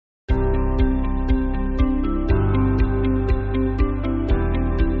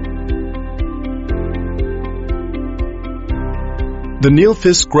The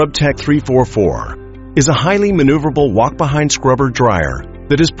SCRUBTEC 344 is a highly maneuverable walk-behind scrubber dryer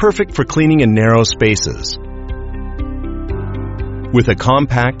that is perfect for cleaning in narrow spaces. With a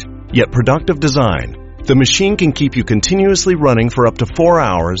compact, yet productive design, the machine can keep you continuously running for up to 4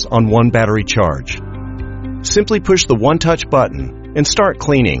 hours on one battery charge. Simply push the one-touch button and start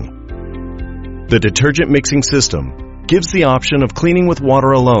cleaning. The detergent mixing system gives the option of cleaning with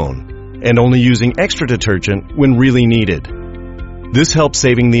water alone and only using extra detergent when really needed. This helps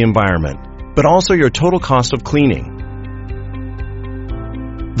saving the environment, but also your total cost of cleaning.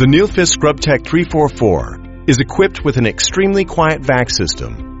 The SCRUBTEC 344 is equipped with an extremely quiet vac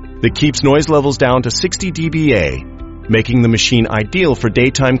system that keeps noise levels down to 60 dBA, making the machine ideal for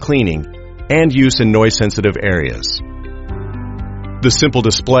daytime cleaning and use in noise-sensitive areas. The simple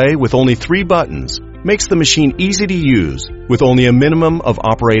display with only 3 buttons makes the machine easy to use with only a minimum of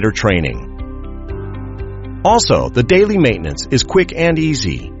operator training. Also, the daily maintenance is quick and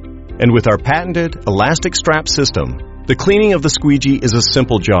easy, and with our patented elastic strap system, the cleaning of the squeegee is a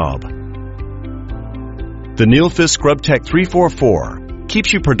simple job. The SCRUBTEC 344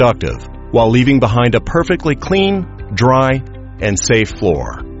 keeps you productive while leaving behind a perfectly clean, dry, and safe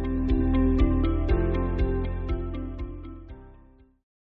floor.